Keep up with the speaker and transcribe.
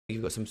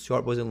You've got some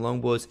short bows and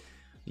long bows.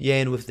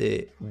 Yen with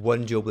the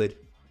one dual blade.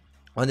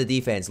 On the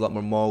defense, a lot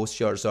more mauls,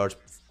 short swords,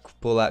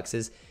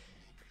 poleaxes.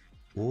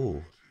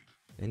 Oh,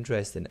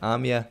 interesting.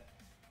 Amiya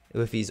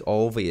with these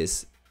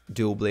obvious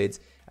dual blades.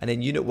 And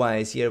then unit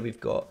wise here we've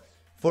got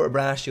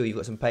Fortebraccio, you've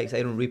got some pikes,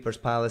 Iron Reapers,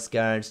 Palace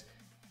Guards,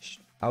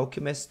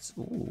 Alchemists.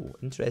 Ooh,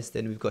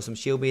 interesting. We've got some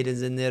Shield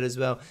Maidens in there as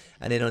well.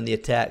 And then on the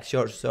attack,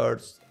 short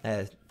swords,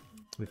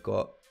 we've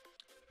got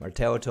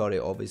Martellatory,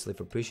 obviously,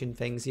 for pushing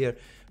things here.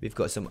 We've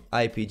got some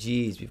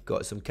IPGs, we've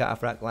got some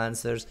Cataphract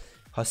Lancers,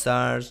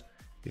 Hussars,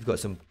 we've got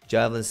some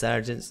Javelin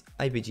Sergeants,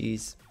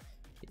 IPGs,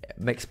 yeah,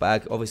 mixed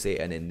bag, obviously,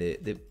 and then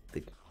the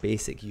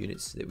basic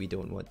units that we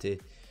don't want to,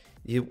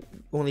 you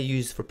only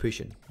use for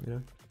pushing, you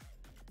know.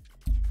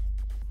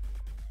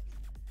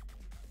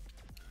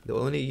 The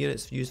only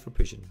units used for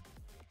pushing.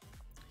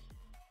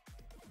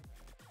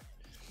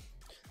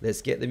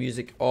 Let's get the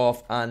music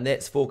off and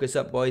let's focus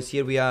up, boys.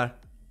 Here we are.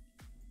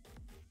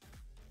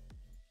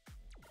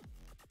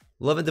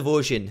 Love and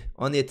Devotion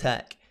on the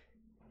attack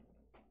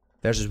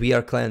versus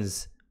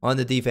WeAreClowns on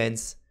the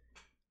defense.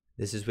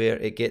 This is where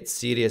it gets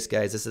serious,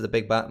 guys. This is a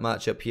big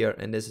matchup here,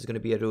 and this is going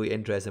to be a really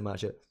interesting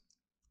matchup.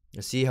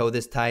 Let's see how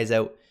this ties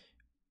out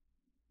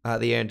at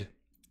the end.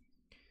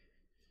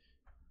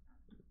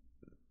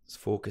 Let's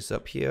focus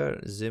up here,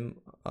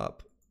 zoom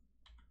up,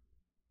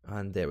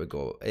 and there we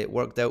go. It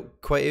worked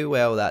out quite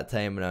well that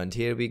time around.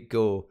 Here we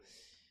go.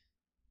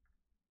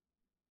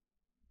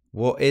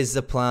 What is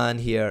the plan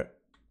here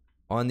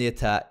on the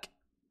attack?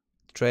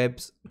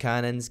 Trebs,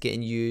 cannons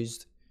getting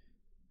used.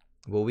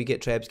 Will we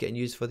get Trebs getting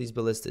used for these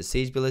ballistas?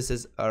 Siege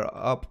ballistas are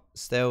up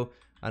still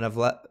and have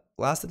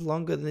lasted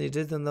longer than they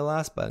did in the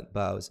last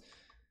battles.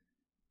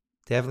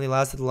 Definitely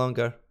lasted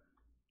longer.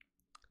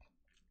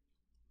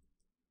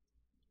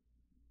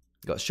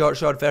 Got short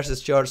sword versus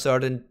short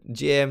sword, and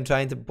GM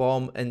trying to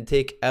bomb and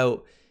take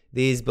out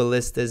these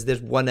ballistas.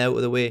 There's one out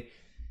of the way.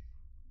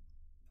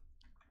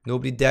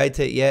 Nobody died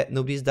to it yet.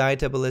 Nobody's died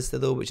to a ballista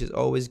though, which is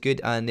always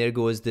good. And there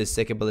goes the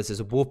second ballista.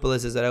 So both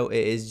ballistas are out.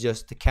 It is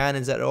just the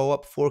cannons that are all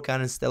up. 4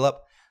 cannons still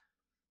up.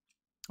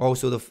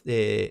 Also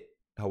the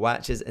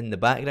Hawatches in the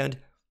background.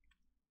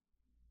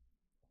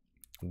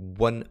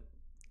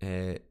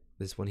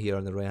 This one here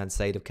on the right hand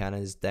side of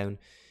cannons down.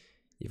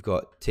 You've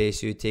got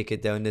Tesu take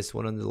it down. This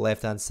one on the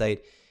left hand side.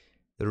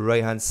 The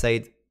right hand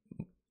side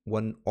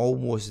one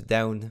almost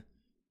down.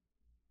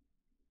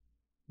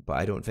 But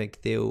I don't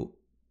think they'll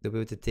be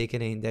able to take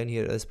anything down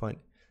here at this point.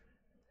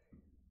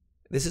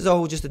 This is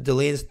all just a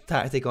delaying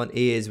tactic on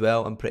A as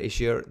well. I'm pretty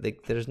sure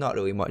there's not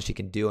really much you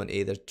can do on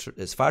A.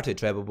 It's far too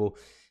trebable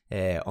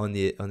on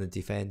the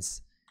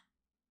defense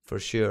for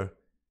sure.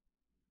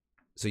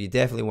 So you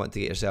definitely want to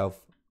get yourself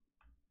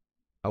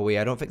away.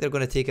 I don't think they're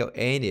going to take out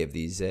any of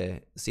these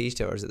siege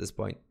towers at this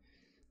point.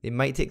 They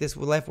might take this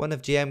left one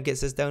if GM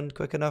gets this down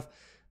quick enough.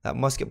 That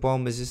musket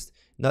bomb is just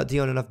not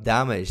dealing enough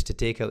damage to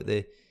take out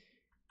the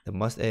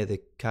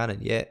cannon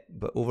yet,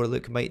 but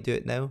Overlook might do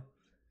it now.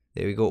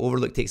 There we go.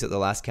 Overlook takes out the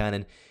last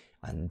cannon,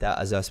 and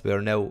that is us. We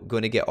are now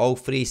going to get all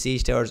 3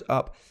 siege towers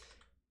up.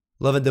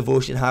 Love and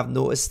Devotion have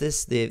noticed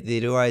this. They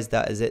realise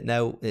that is it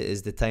now. It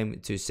is the time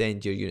to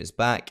send your units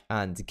back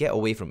and get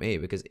away from A,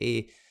 because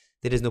A,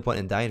 there is no point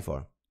in dying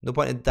for. No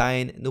point in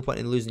dying. No point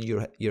in losing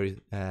your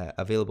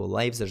available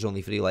lives. There's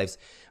only 3 lives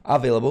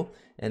available,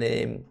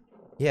 and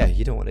yeah,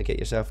 you don't want to get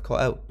yourself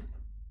caught out.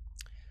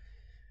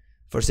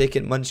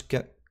 Forsaken Munch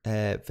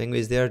thing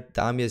was there.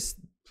 Amiya's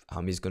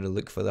going to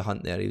look for the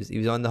hunt there. He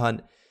was on the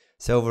hunt.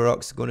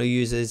 Silverrock's going to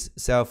use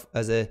himself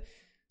as a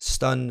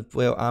stun.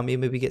 Well, Amiya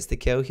maybe gets the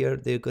kill here.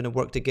 They're going to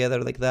work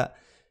together like that.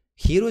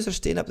 Heroes are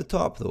staying up the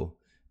top though.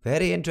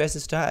 Very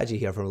interesting strategy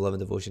here from Love and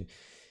Devotion.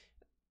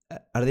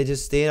 Are they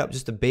just staying up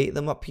just to bait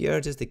them up here,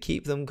 just to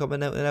keep them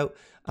coming out and out?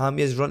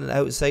 Amiya's running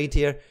outside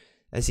here.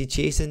 Is he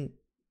chasing?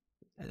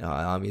 No,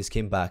 Amiya's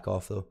came back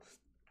off though.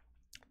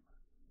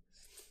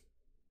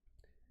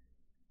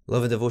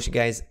 Love and Devotion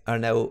guys are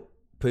now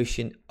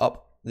pushing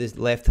up this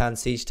left hand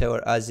siege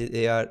tower as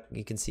they are.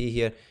 You can see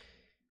here.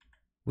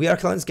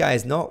 WeAreClowns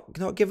guys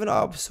not giving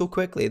up so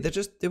quickly.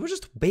 They were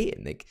just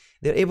baiting. Like,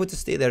 they're able to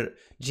stay there.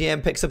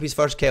 GM picks up his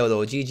first kill though.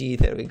 GG,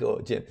 there we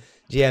go.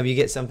 GM, you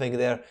get something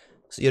there.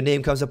 So your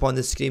name comes up on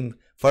the screen.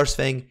 First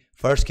thing,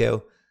 first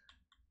kill.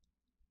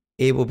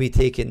 A will be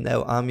taken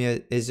now.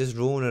 Amiya is just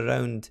rolling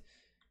around,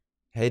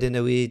 heading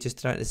away,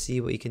 just trying to see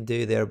what he can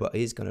do there, but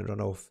he's gonna run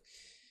off.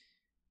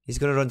 He's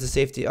going to run to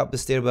safety up the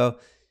stairwell.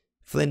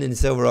 Flynn and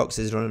Silverrocks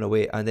is running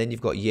away. And then you've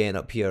got Yen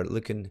up here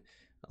looking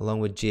along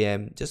with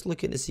GM. Just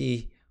looking to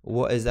see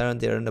what is down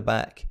there in the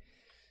back.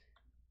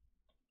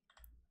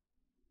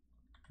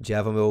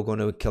 Javamil going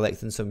to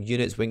collecting some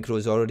units.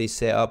 Wincrow's already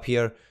set up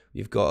here.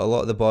 We've got a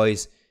lot of the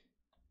boys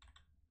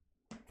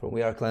from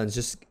WeAreClowns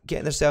just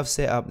getting themselves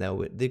set up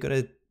now. They're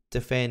going to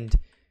defend.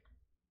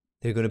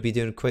 They're going to be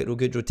doing quite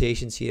good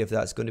rotations here if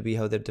that's going to be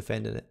how they're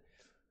defending it.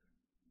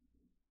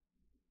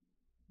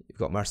 You've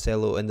got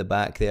Marcelo in the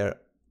back there.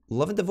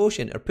 Love and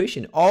Devotion are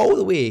pushing all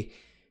the way,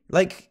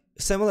 like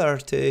similar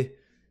to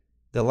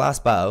the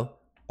last battle,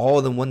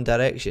 all in one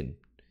direction.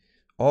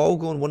 All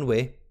going one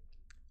way.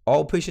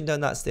 all pushing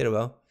down that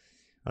stairwell,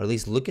 or at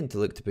least looking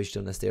to push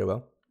down the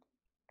stairwell.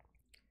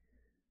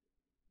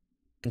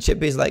 And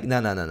Chippy's like,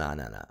 nah.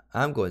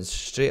 I'm going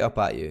straight up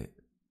at you.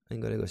 I'm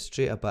going to go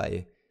straight up at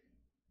you.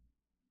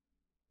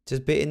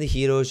 Just baiting the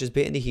heroes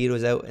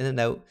out, in and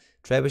out.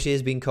 Trebuchet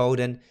has been called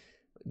in.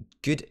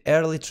 Good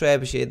early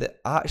Trebuchet that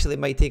actually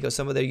might take out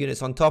some of their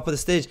units on top of the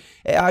stage.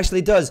 It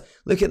actually does.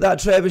 Look at that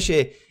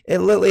Trebuchet. It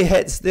literally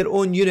hits their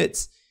own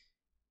units.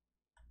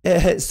 It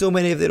hits so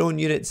many of their own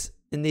units,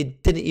 and they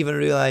didn't even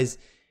realise.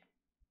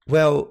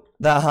 Well,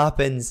 that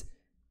happens.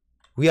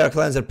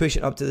 WeAreClowns are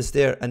pushing up to the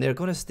stair, and they're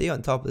going to stay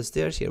on top of the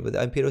stairs here with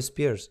the Imperial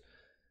Spears.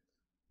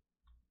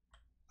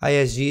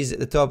 ISGs at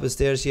the top of the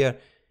stairs here.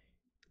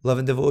 Love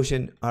and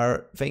Devotion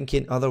are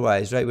thinking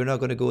otherwise. Right, we're not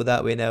going to go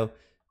that way now.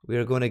 We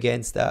are going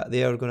against that.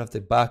 They are going to have to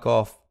back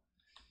off.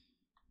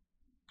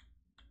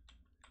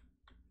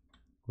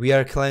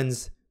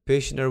 WeAreClowns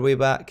pushing their way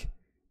back.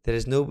 There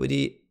is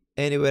nobody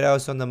anywhere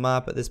else on the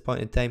map at this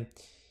point in time.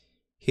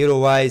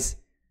 Hero-wise,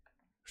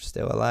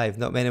 still alive.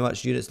 Not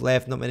much units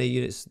left. Not many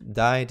units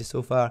died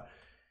so far.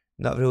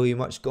 Not really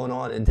much going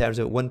on in terms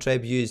of one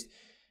treb used.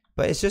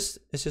 But it's just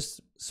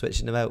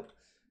switching them out.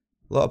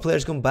 A lot of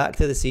players going back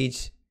to the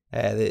siege.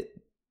 Going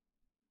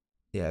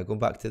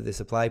back to the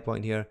supply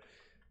point here.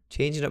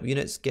 Changing up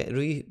units, getting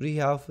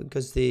re-health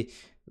because they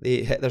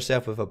hit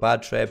themselves with a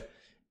bad treb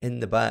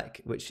in the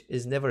back, which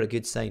is never a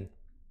good sign.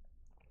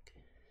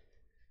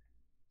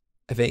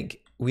 I think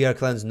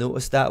WeAreClowns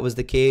noticed that was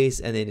the case,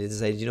 and then they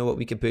decided, you know what,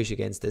 we can push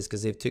against this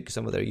because they've took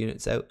some of their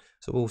units out.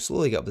 So we'll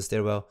slowly get up the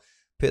stairwell,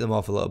 put them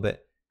off a little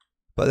bit.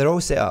 But they're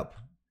all set up.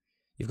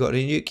 You've got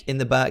Renuke in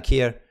the back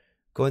here,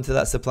 going to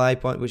that supply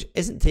point, which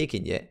isn't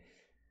taken yet.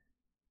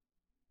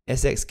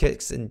 SX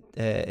kicks and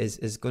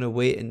is going to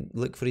wait and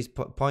look for his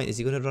point. Is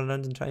he going to run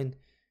around and try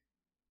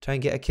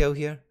and get a kill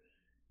here?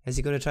 Is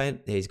he going to try and...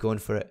 Yeah, he's going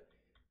for it.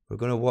 We're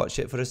going to watch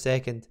it for a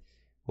second.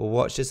 We'll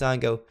watch this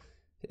angle.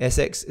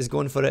 SX is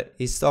going for it.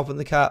 He's stopping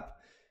the cap,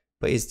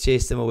 but he's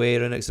chased him away.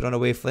 Runnick's run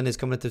away. Flynn is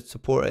coming to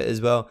support it as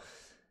well,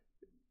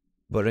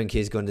 but Rinke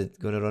is going to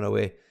run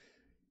away.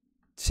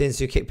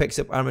 Sensu picks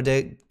up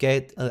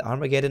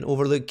Armageddon.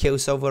 Overlook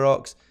kills Silver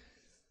Ox.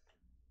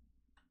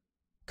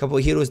 Couple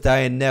of heroes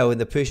dying now,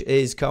 and the push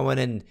is coming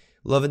in.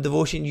 Love and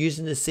Devotion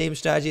using the same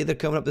strategy. They're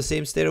coming up the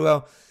same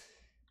stairwell,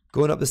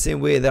 going up the same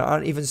way. They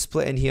aren't even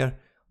splitting here,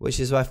 which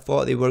is what I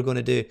thought they were going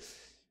to do.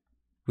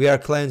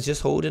 WeAreClowns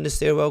just holding the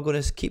stairwell,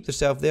 going to keep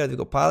themselves there. They've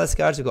got Palace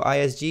Guards, they've got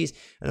ISGs,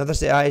 another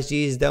set of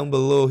ISGs down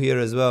below here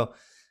as well,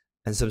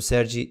 and some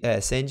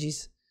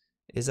Senjis.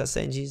 Is that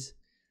Senjis?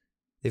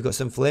 They've got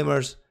some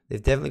Flamers.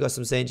 They've definitely got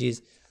some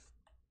Senjis.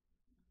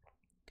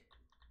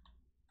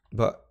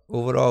 But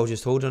overall,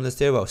 just holding on the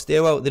stairwell.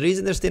 The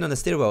reason they're staying on the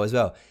stairwell as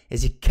well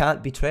is you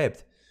can't be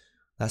trebbed.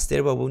 That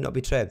stairwell will not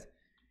be trebbed.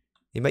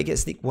 You might get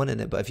sneak one in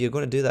it, but if you're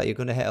going to do that, you're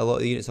going to hit a lot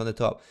of the units on the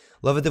top.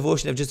 Love and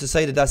Devotion have just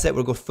decided that's it.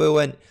 We're going full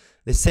in.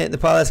 They sent the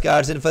Palace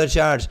Guards in for the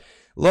charge.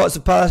 Lots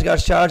of Palace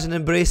Guards charging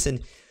and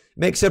bracing.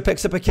 Mixer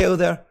picks up a kill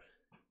there.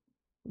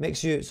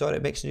 Mixer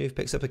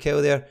picks up a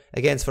kill there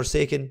against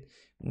Forsaken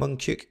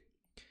Mungchuk.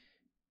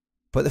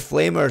 But the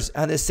Flamers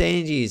and the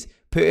Senjis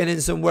putting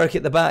in some work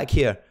at the back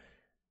here.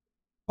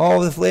 All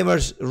the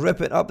Flamers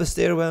ripping up the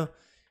stairwell.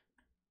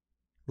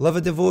 Love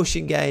and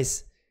Devotion,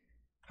 guys,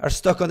 are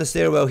stuck on the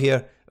stairwell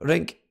here.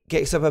 Rink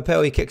kicks up a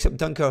pill. He kicks up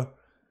Dunker.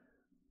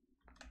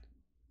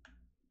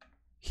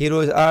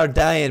 Heroes are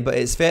dying, but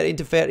it's 13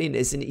 to 13.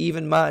 It's an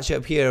even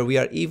matchup here. We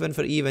are even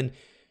for even.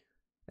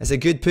 It's a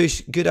good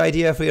push, good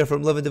idea here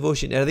from Love and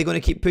Devotion. Are they going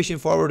to keep pushing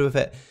forward with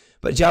it?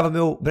 But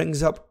Javamil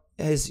brings up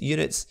his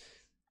units.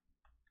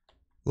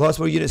 Lots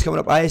more units coming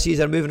up. ISGs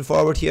are moving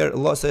forward here.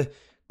 Lots of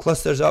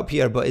clusters up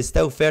here, but it's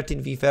still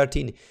 13 v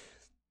 13.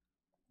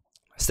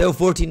 Still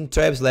 14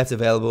 trebs left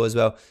available as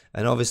well.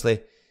 And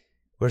obviously,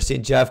 we're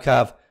seeing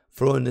Javcav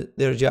throwing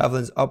their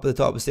javelins up the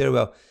top of the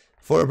stairwell.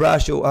 Fort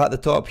Brasho at the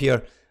top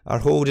here are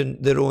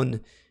holding their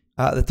own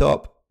at the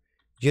top.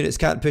 Units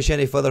can't push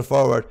any further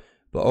forward,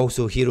 but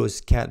also heroes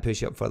can't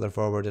push up further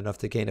forward enough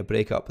to kind of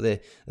break up the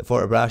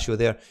Fort Brasho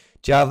there.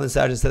 Javelin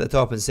Sergeants at the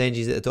top and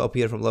Senji's at the top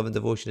here from Love and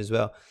Devotion as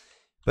well.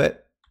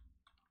 But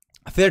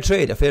a fair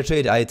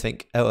trade I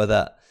think out of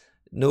that.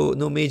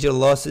 No major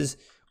losses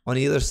on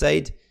either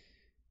side.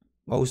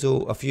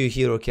 Also a few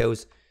hero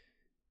kills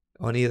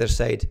on either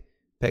side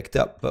picked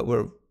up, but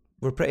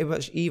we're pretty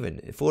much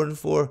even. 4 and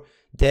 4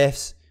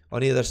 deaths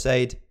on either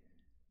side.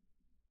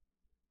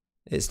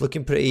 It's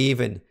looking pretty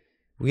even.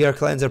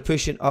 WeAreClowns are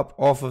pushing up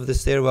off of the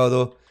stairwell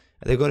though.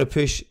 They're going to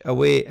push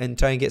away and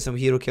try and get some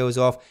hero kills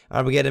off.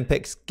 Armageddon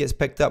gets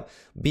picked up.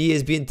 B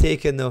is being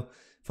taken though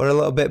for a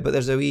little bit, but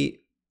there's a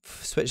wee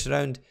switch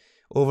around.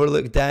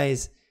 Overlook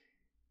dies.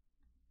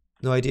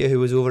 No idea who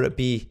was over at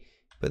B,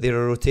 but they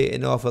were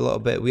rotating off a little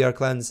bit.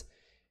 WeAreClowns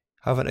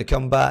having to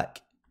come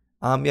back.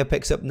 Amya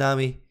picks up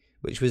Nami,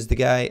 which was the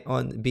guy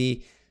on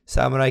B.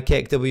 Samurai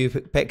Kek W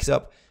picks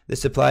up the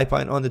supply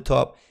point on the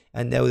top,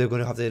 and now they're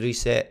going to have to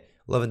reset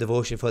Love and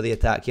Devotion for the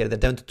attack here. They're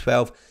down to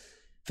 12,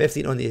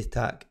 15 on the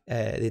attack.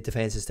 The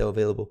defense is still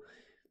available.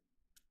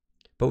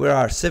 But we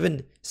are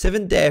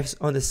seven deaths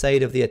on the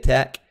side of the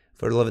attack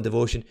for Love and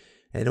Devotion,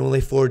 and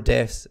only 4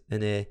 deaths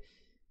in the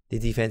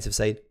defensive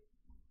side.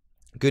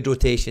 Good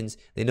rotations.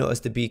 They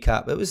noticed the B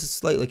cap. It was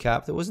slightly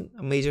capped. It wasn't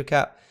a major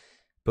cap,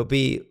 but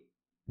B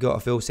got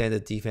a full send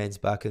of defense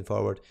back and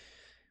forward.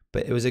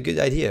 But it was a good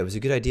idea. It was a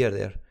good idea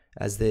there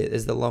as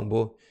the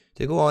longbow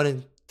to go on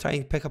and try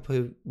and pick up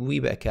a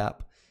wee bit of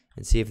cap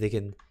and see if they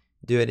can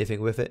do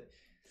anything with it.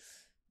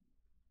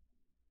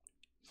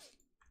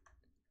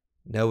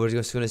 Now we're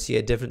just going to see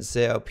a different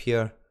setup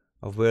here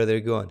of where they're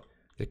going.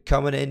 They're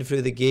coming in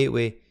through the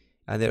gateway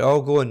and they're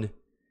all going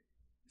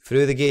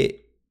through the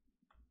gate.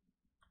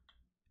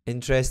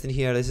 Interesting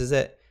here. This is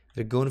it.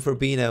 They're going for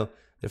B now.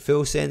 They're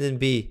full sending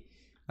B.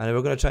 And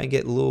we're going to try and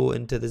get low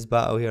into this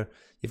battle here.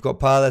 You've got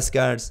Palace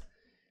Guards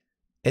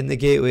in the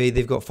gateway.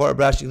 They've got Fort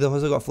Brash. They've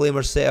also got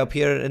Flamers set up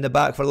here in the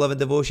back for Love and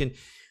Devotion.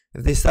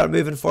 If they start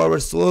moving forward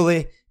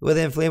slowly with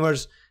them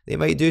Flamers, they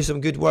might do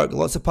some good work.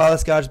 Lots of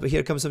Palace Guards, but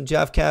here comes some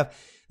Jav Cav.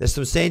 There's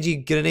some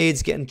Senji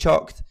grenades getting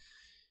chalked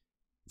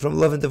from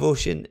Love and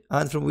Devotion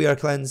and from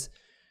WeAreClowns.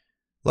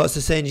 Lots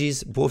of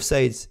Senjis, both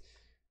sides.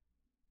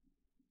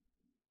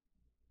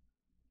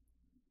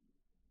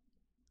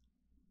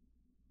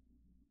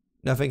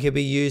 Nothing can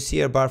be used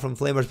here bar from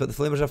Flamers, but the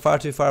Flamers are far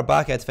too far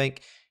back, I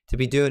think, to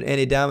be doing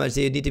any damage.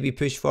 They need to be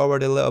pushed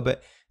forward a little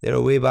bit.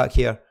 They're way back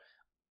here.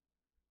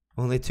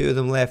 Only 2 of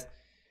them left.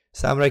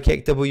 Samurai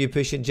Kick W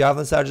pushing.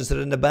 Javelin Sergeants are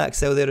in the back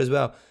still there as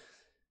well.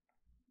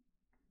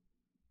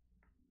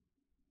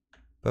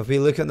 But if we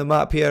look at the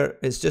map here,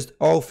 it's just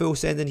all full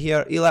sending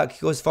here. Elak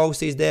goes false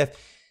to his death.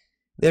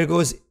 There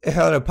goes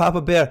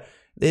Papa Bear.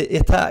 The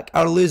attack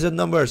are losing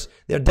numbers.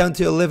 They're down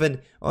to 11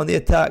 on the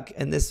attack,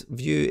 and this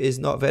view is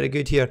not very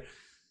good here.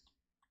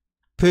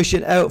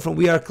 Pushing out from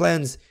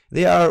WeAreClowns.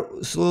 They are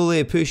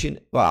slowly pushing.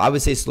 Well, I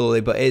would say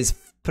slowly, but it's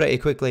pretty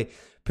quickly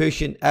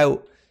pushing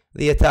out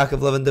the attack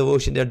of Love and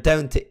Devotion. They're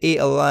down to 8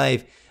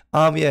 alive.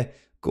 Amya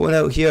going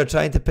out here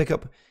trying to pick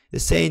up the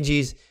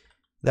Senjis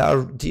that are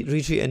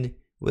retreating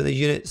with the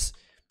units.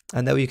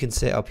 And now you can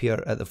set up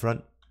here at the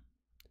front.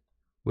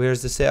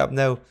 Where's the setup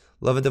now?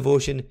 Love and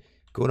Devotion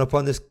going up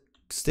on this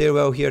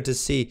stairwell here to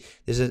C.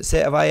 There's a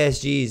set of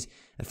ISGs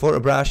and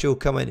Fort Brascio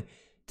coming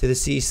to the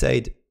C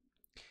side.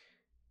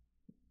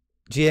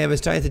 GM is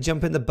trying to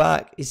jump in the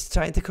back. He's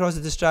trying to cross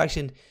a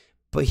distraction,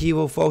 but he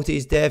will fall to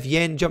his death.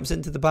 Yen jumps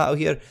into the battle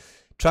here,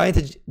 trying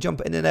to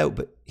jump in and out,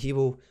 but he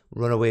will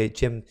run away.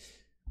 Jim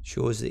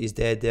shows that he's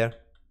dead there.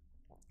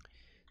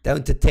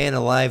 Down to 10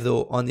 alive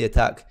though on the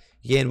attack.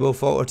 Yen will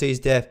falter to his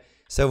death.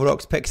 Silver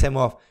Rocks picks him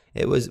off.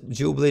 It was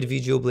Jewel Blade v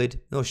Jewel Blade.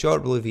 No,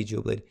 Short Blue v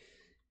Jewel Blade.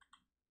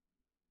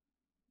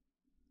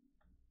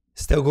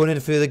 Still going in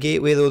through the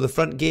gateway though. The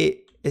front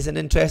gate is an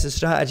interesting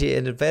strategy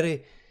and a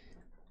very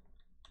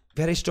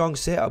strong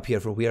setup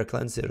here for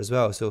WeAreClowns there as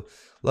well. So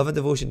Love and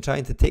Devotion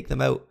trying to take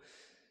them out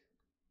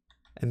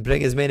and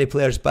bring as many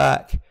players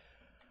back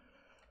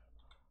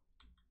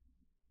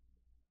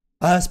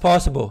as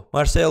possible.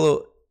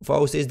 Marcelo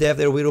falls to his death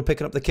there. Weiro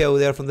picking up the kill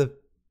there from the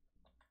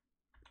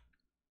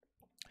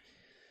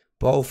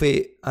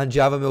Ballfate and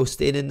Javamil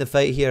staying in the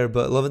fight here,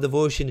 but Love and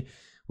Devotion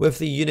with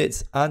the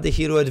units and the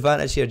hero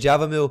advantage here.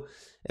 Javamil,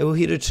 will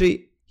he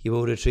retreat? He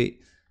will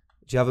retreat.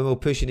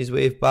 Javamil pushing his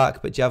wave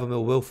back, but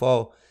Javamil will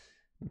fall.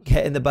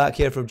 Get in the back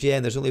here from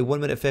GM. There's only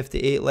 1 minute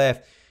 58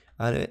 left,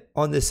 and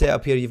on the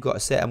setup here you've got a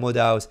set of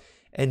modals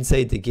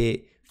inside the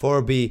gate.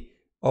 4B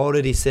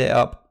already set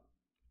up.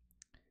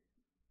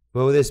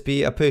 Will this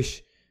be a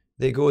push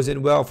that goes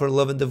in well for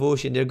Love and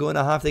Devotion? They're going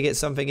to have to get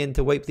something in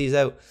to wipe these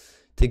out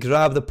to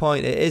grab the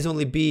point. It is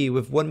only B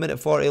with 1 minute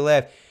 40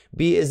 left.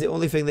 B is the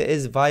only thing that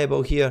is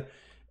viable here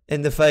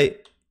in the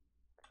fight.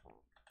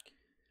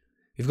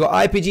 You've got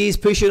IPGs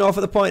pushing off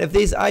at the point. If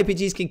these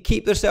IPGs can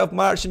keep themselves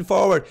marching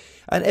forward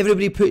and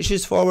everybody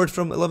pushes forward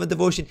from Love and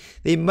Devotion,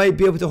 they might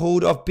be able to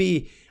hold off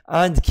B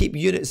and keep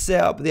units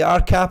set up. They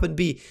are capping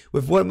B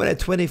with 1 minute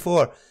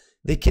 24.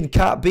 They can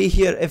cap B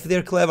here if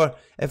they're clever,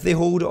 if they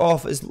hold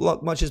off as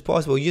much as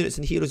possible. Units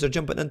and heroes are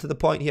jumping into the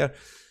point here.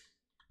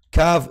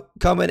 Cav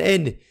coming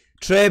in.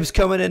 Trebs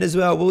coming in as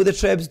well. Will the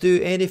Trebs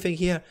do anything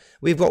here?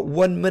 We've got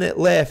 1 minute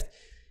left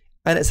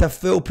and it's a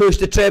full push.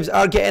 The Trebs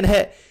are getting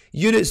hit.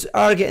 Units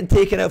are getting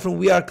taken out from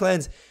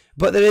WeAreClowns,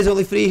 but there is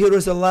only 3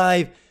 heroes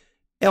alive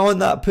on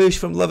that push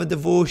from Love and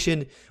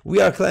Devotion.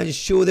 WeAreClowns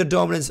show their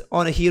dominance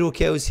on a hero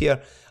kills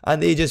here,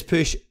 and they just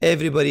push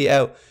everybody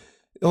out.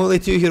 Only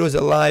 2 heroes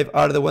alive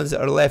are the ones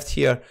that are left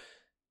here.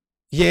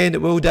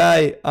 Yen will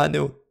die. I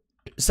know.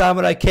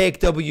 Samurai Kek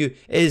W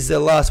is the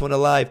last one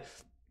alive.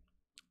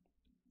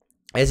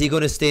 Is he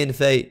going to stay and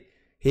fight?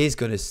 He's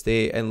going to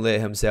stay and let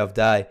himself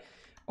die.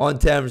 On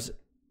terms,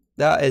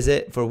 that is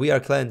it for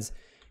WeAreClowns.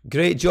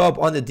 Great job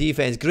on the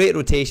defense. Great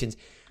rotations.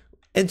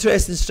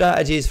 Interesting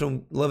strategies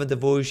from Love and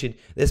Devotion.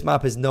 This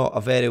map is not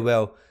a very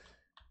well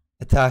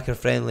attacker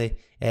friendly,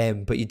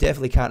 but you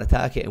definitely can't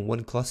attack it in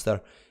one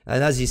cluster.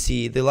 And as you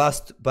see, the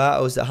last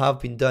battles that have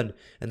been done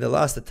and the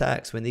last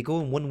attacks, when they go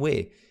in one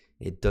way,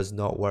 it does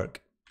not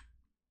work.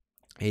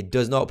 It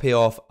does not pay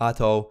off at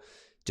all.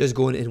 Just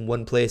going in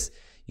one place.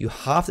 You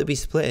have to be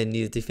splitting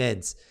the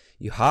defense.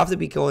 You have to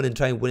be going and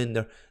trying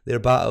winning their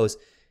battles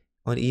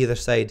on either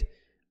side,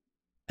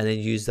 and then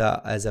use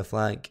that as a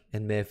flank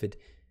and method.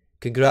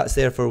 Congrats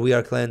there for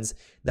WeAreClowns.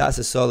 That's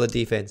a solid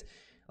defense.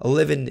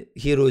 11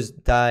 heroes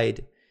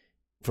died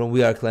from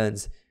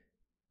WeAreClowns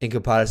in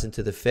comparison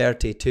to the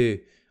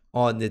 32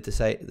 on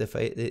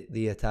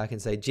the attacking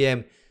side.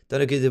 GM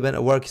done a good amount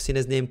of work. Seen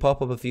his name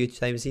pop up a few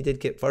times. He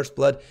did get first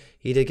blood.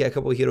 He did get a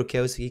couple of hero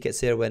kills. He gets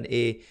there with an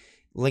A.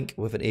 Link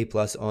with an A+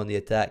 on the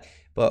attack.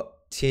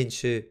 But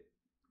Tianshu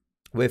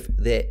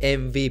with the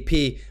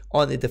MVP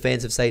on the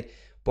defensive side.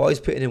 Boys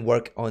putting in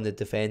work on the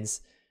defense.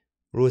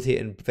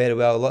 Rotating very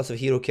well. Lots of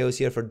hero kills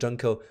here for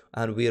Junko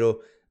and Weiro.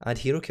 And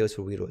hero kills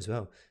for Weiro as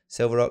well.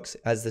 Silverox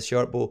as the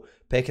short bow,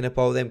 picking up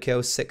all them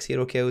kills. 6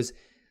 hero kills.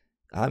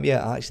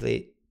 Amya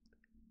actually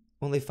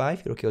only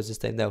 5 hero kills this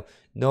time now.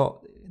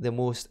 Not the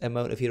most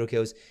amount of hero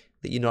kills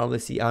that you normally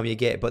see Amya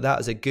get. But that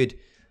is a good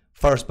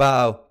first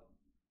battle.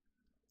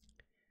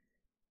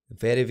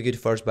 Very good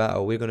first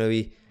battle. We're going to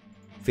be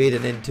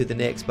fading into the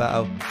next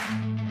battle.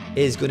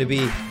 Is going to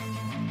be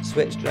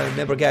switched around.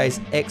 Remember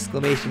guys,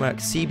 exclamation mark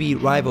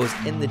CB Rivals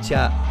in the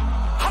chat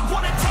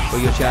for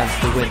your chance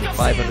to win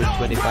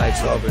 525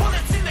 sovereigns.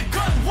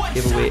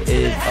 Giveaway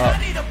is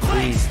up.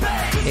 Please,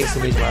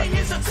 exclamation mark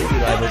CB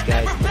Rivals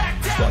guys.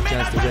 You've got a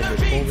chance to win. There's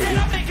only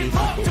 83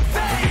 people in the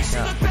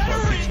chat. You've got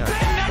a good chance.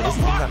 There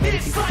isn't even that many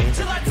people in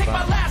the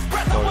battle for this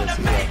as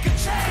well.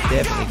 So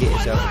definitely get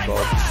yourself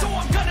involved.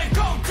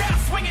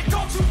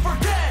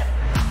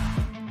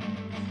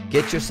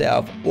 Get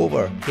yourself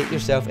over, get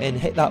yourself in,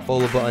 hit that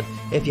follow button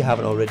if you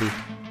haven't already,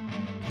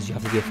 because you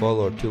have to be a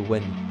follower to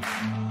win.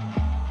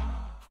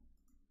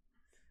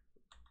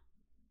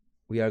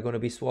 We are going to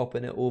be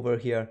swapping it over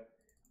here.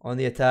 On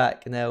the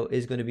attack now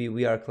is going to be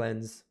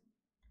WeAreClowns.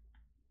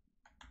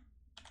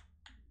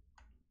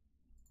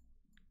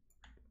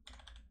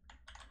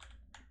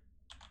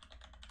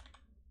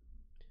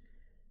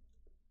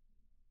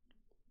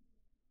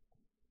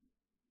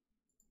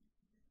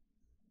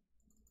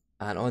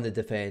 And on the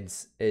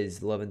defense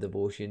is Love and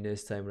Devotion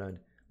this time around.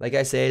 Like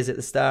I said at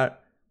the start,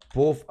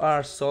 both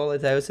are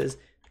solid houses.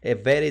 A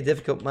very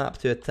difficult map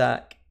to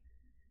attack.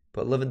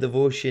 But Love and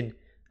Devotion,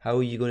 how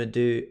are you going to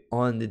do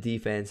on the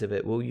defense of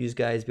it? Will you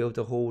guys be able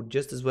to hold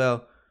just as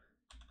well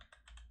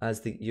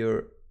as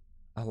your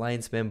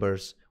alliance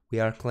members,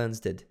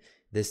 WeAreClowns, did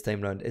this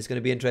time around? It's going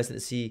to be interesting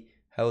to see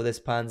how this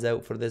pans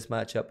out for this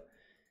matchup.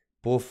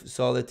 Both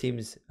solid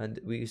teams, and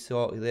we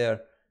saw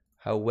there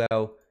how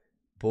well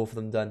both of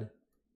them done.